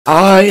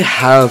I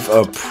have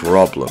a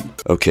problem.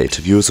 Okay,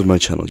 to viewers of my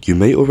channel, you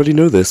may already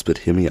know this, but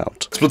hear me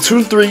out.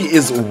 Splatoon 3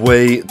 is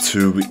way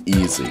too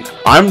easy.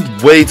 I'm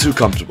way too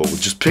comfortable with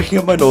just picking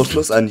up my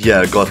Nautilus and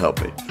yeah, God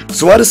help me.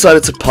 So I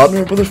decided to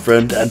partner up with a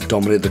friend and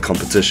dominate the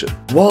competition,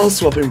 while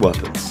swapping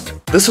weapons.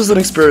 This was an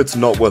experience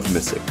not worth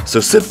missing.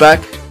 So sit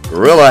back,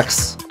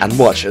 relax, and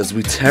watch as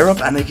we tear up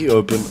Anarchy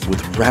open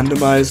with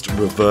randomized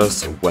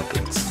reverse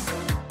weapons.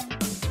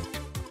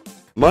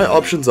 My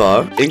options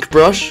are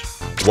Inkbrush,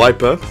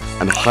 Wiper,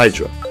 and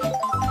Hydra.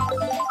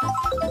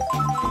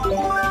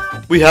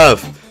 We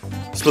have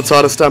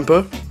Splatana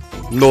Stamper,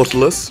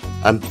 Nautilus,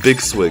 and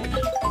Big Swig.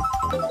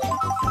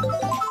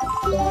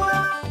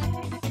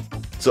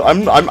 So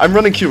I'm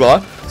running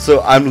QR,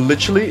 so I'm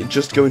literally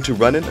just going to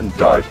run in and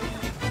die.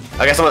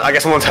 I guess I'm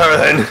on the tower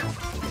then.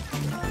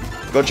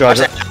 Got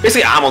charger.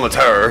 Basically, I'm on the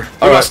tower. You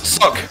Alright. must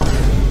suck.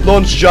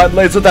 Launch giant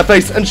blades at their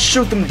face and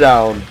shoot them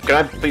down. Can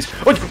I please?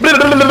 Suck!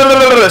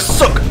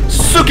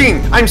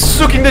 Sucking! I'm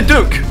sucking the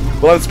Duke!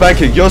 Well, I'm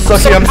spanking. You're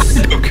sucking, I'm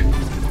Duke!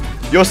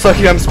 You're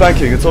sucking, I'm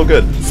spanking. It's all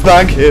good.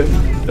 Spank him.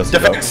 Does he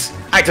know? Defense!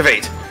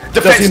 Activate!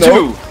 Does Defense he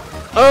know? 2!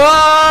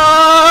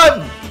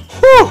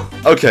 Whew.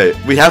 Okay,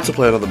 we have to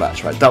play another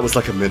match, right? That was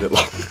like a minute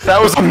long.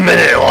 That was a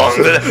minute long!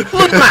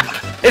 Look,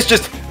 map! It's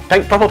just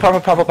pink, purple.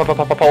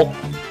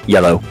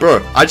 Yellow.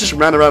 Bro, I just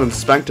ran around and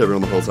spanked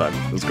everyone the whole time.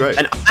 It was great.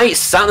 And I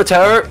sat on the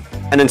tower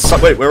and then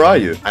sucked. Wait, where are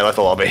you? I left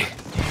the lobby.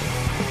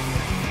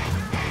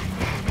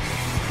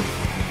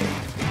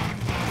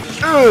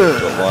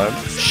 Got one.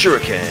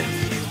 Shuriken.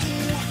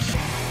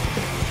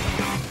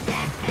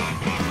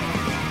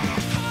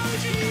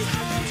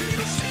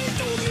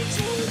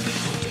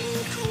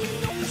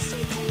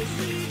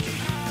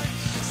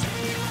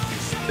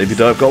 Baby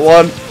Dove got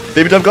one.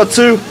 Baby Dove got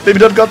two. Baby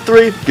Dove got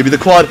three. Give me the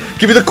quad.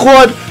 Give me the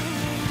quad.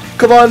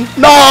 Come on.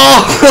 No!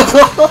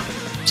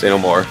 Say no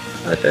more.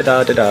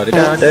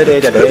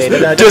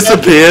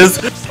 Disappears.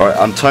 Alright,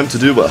 I'm time to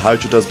do what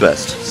Hydra does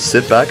best.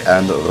 Sit back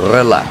and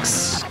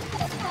relax.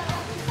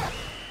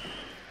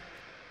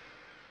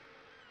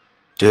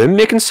 Do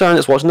me concern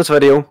that's watching this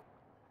video.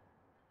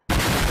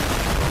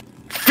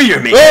 Fear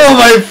me! Oh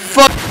my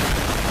fuck!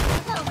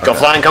 Got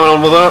flying coming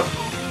on with it.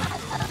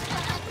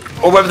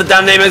 Or whatever the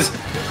damn name is.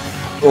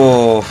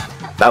 Oh.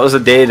 That was the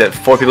day that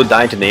 4 people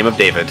died to name of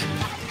David.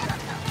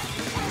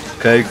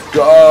 Okay,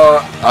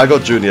 I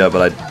got Junior,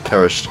 but I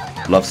perished.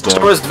 Love Storm.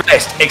 Storm's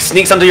vest. It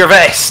sneaks under your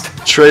vest.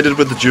 Traded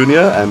with the Junior,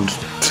 and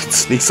it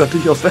sneaks under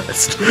your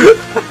vest.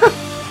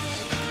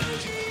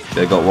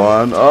 Okay, got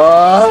one.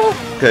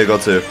 Okay,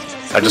 got two.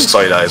 I just saw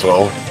you die as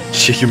well.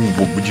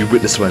 Would you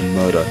witness my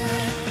murder?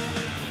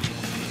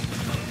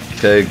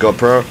 Okay, got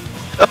Pro.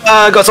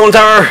 Got someone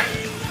tower.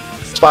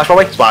 Splash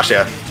probably? Splash,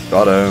 yeah.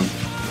 Got him.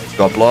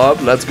 Got Blob,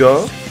 let's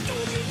go.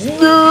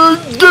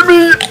 Get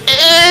me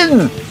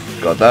in!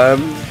 Got them.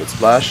 Good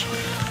splash.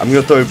 I'm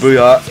gonna throw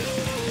Booyah.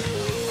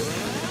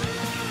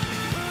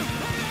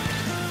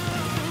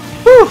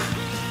 Whew.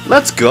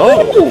 Let's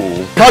go.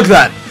 Ooh. Hug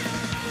that.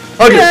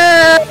 Hug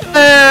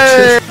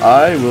Yay! it.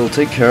 I will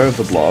take care of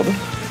the Blob.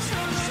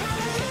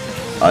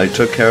 I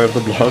took care of the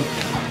Blob.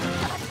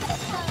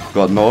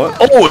 Got Noah.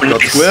 Oh, got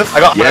nice. Swift. I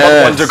got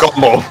one to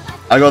combo.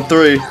 I got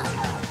three.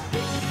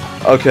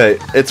 Okay,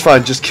 it's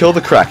fine. Just kill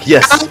the crack.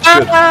 Yes.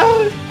 Good.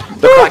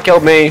 The crack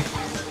killed me.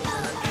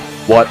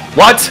 What?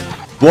 What?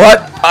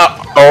 What?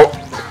 Oh.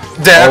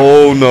 Deb.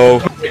 Oh no.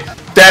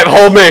 Deb,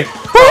 hold me.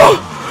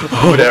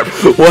 Oh, Deb.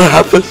 What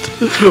happened?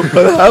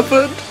 What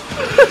happened?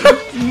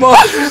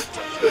 Mom.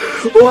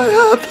 What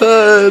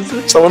happened?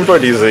 Someone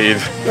put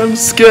DZ'd. I'm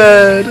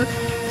scared.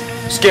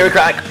 Scary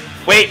crack.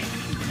 Wait.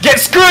 Get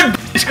screwed,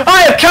 bitch.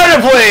 I have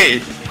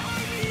counterplay.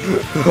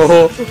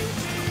 Oh.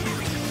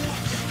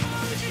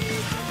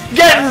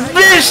 Get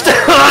fished.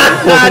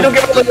 I don't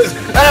give a lose.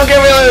 I don't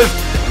give a lose.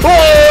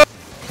 Oh.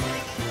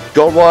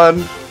 Got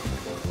one.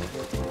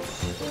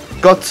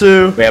 Got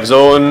two. We have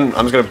zone.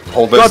 I'm just gonna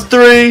hold this. Got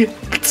three.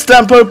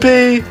 Stamp OP.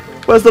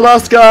 Where's the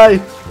last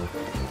guy?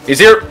 He's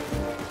here.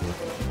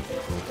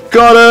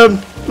 Got him.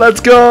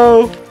 Let's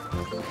go.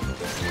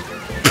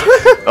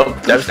 Oh,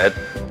 Deb's dead.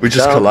 We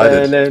just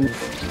collided.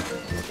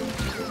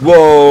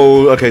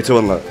 Whoa. Okay, two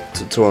on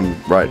left. Two on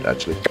right,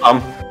 actually.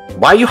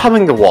 Why are you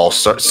humming the wall,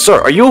 sir? Sir,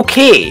 are you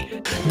okay?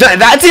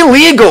 That's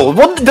illegal.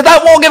 What? Did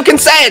that wall give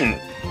consent?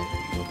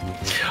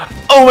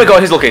 Oh my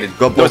God, he's located.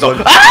 Got no, both. it's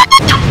not. Ah!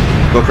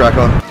 Go crack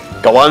on.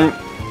 Got 1,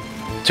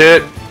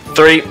 2,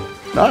 3.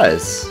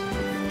 Nice.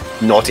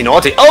 Naughty,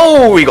 naughty.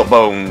 Oh, we got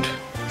boned.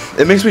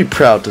 It makes me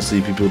proud to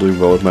see people doing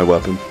well with my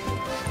weapon.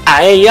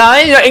 Aye,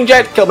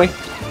 inkjet, kill me.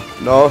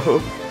 No.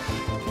 Oh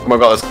my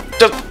God, that's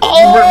just.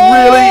 Oh!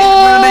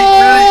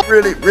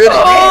 Really.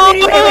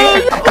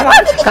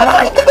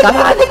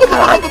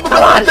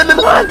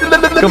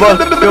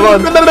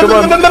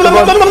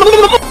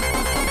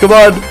 Come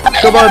on.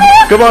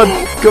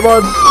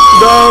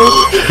 No.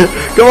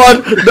 Come on.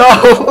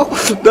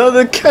 No,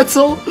 the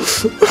kettle.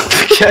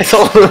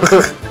 Kettle.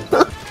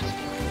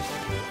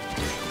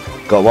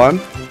 Got one.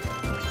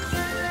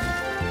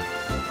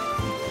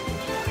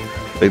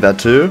 Take that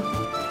 2.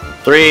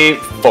 3,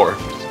 4.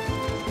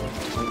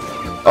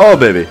 Oh,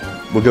 baby.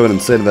 We're going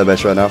insane in that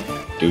bench right now.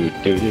 Whew.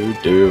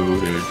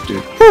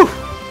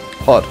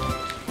 Hot.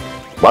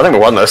 Well, I think we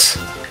won this.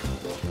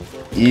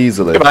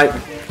 Easily. Goodbye.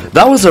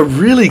 That was a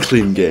really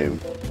clean game.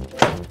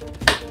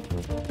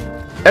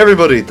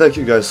 Everybody, thank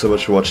you guys so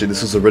much for watching.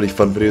 This was a really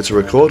fun video to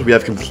record. We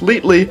have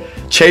completely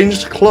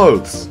changed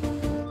clothes.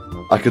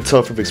 I could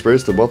tell from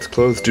experience that Moth's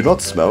clothes do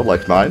not smell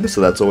like mine, so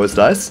that's always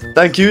nice.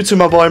 Thank you to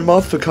my boy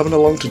Moth for coming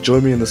along to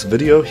join me in this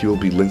video. He will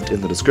be linked in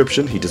the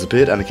description. He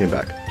disappeared and he came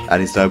back. And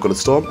he's now got a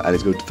storm and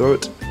he's going to throw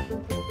it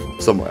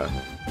somewhere.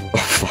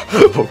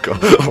 Oh god.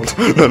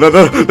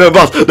 Oh, no,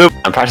 Moth, no.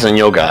 I'm practicing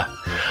yoga.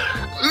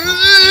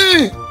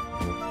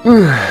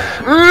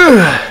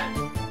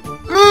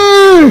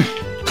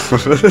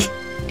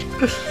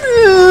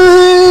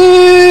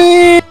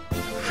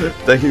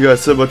 Thank you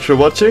guys so much for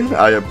watching.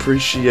 I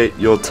appreciate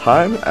your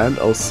time, and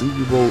I'll see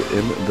you all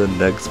in the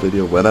next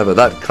video whenever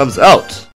that comes out.